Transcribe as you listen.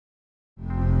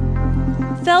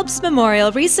Phelps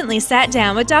Memorial recently sat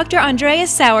down with Dr.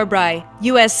 Andreas Sauerbrey,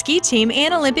 U.S. ski team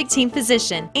and Olympic team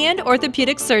physician and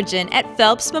orthopedic surgeon at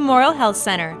Phelps Memorial Health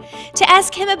Center, to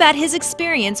ask him about his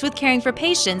experience with caring for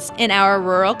patients in our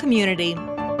rural community.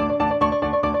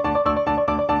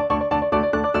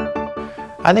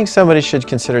 I think somebody should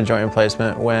consider joint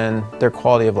replacement when their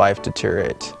quality of life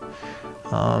deteriorates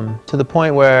to the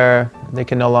point where they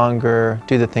can no longer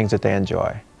do the things that they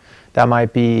enjoy. That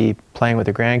might be playing with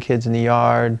their grandkids in the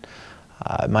yard,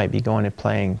 it might be going to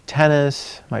playing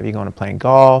tennis, might be going to playing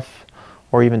golf,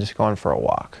 or even just going for a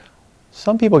walk.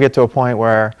 Some people get to a point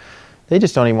where they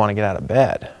just don't even want to get out of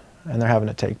bed, and they're having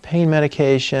to take pain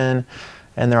medication,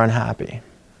 and they're unhappy.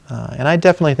 And I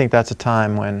definitely think that's a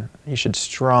time when you should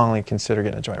strongly consider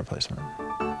getting a joint replacement.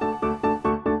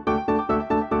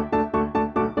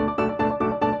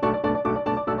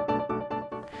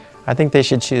 I think they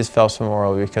should choose Phelps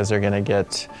Memorial because they're going to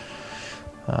get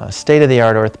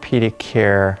state-of-the-art orthopedic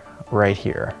care right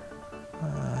here.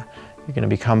 You're going to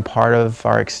become part of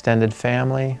our extended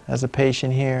family as a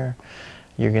patient here.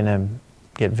 You're going to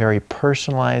get very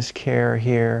personalized care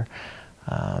here.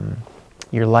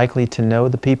 You're likely to know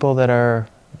the people that are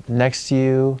next to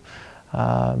you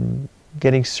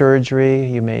getting surgery.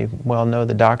 You may well know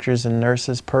the doctors and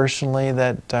nurses personally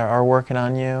that are working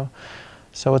on you.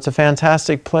 So it's a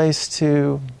fantastic place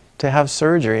to have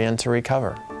surgery and to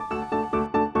recover.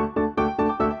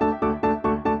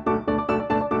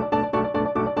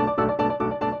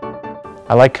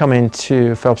 I like coming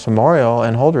to Phelps Memorial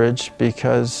and Holdridge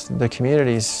because the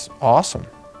community's awesome.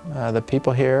 The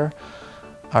people here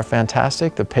are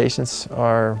fantastic. The patients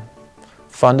are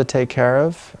fun to take care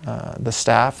of. The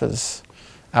staff is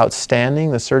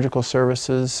outstanding. The surgical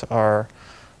services are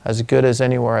as good as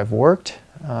anywhere I've worked.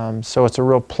 So it's a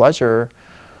real pleasure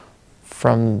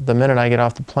from the minute I get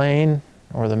off the plane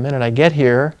or the minute I get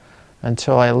here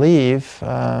until I leave.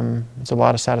 It's a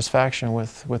lot of satisfaction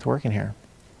with working here.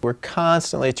 We're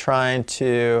constantly trying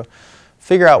to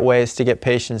figure out ways to get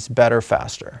patients better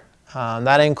faster.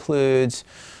 That includes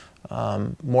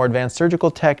more advanced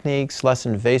surgical techniques, less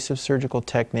invasive surgical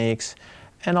techniques,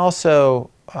 and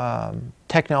also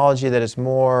technology that is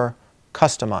more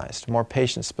customized, more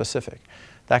patient-specific.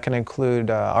 That can include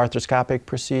arthroscopic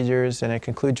procedures, and it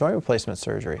can include joint replacement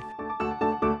surgery.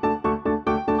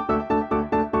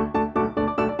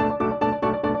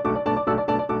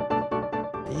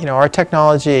 You know, our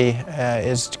technology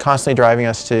is constantly driving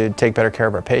us to take better care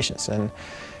of our patients, and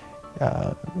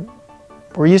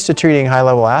we're used to treating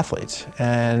high-level athletes,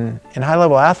 and in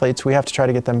high-level athletes we have to try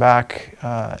to get them back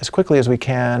as quickly as we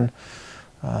can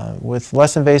with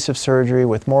less invasive surgery,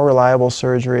 with more reliable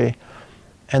surgery.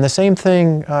 And the same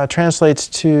thing translates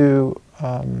to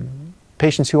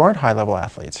patients who aren't high-level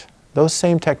athletes. Those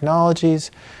same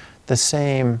technologies, the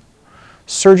same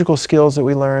surgical skills that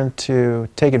we learn to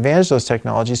take advantage of those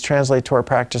technologies translate to our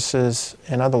practices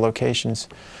in other locations,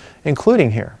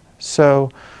 including here.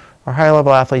 So our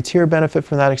high-level athletes here benefit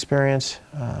from that experience,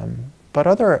 but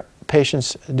other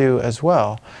patients do as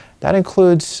well. That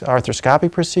includes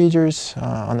arthroscopic procedures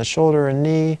on the shoulder and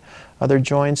knee, other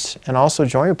joints, and also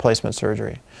joint replacement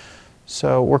surgery.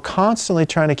 So we're constantly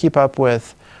trying to keep up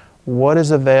with what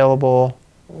is available,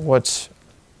 what's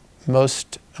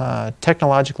most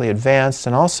technologically advanced,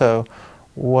 and also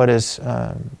what is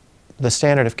the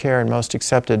standard of care and most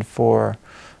accepted for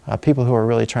people who are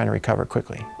really trying to recover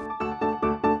quickly.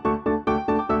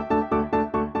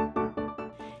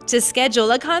 To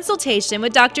schedule a consultation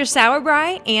with Dr.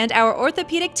 Sauerbrey and our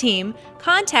orthopedic team,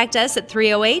 contact us at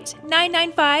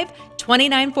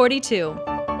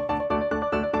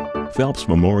 308-995-2942. Phelps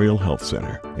Memorial Health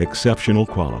Center. Exceptional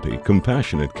quality,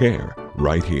 compassionate care,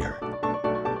 right here.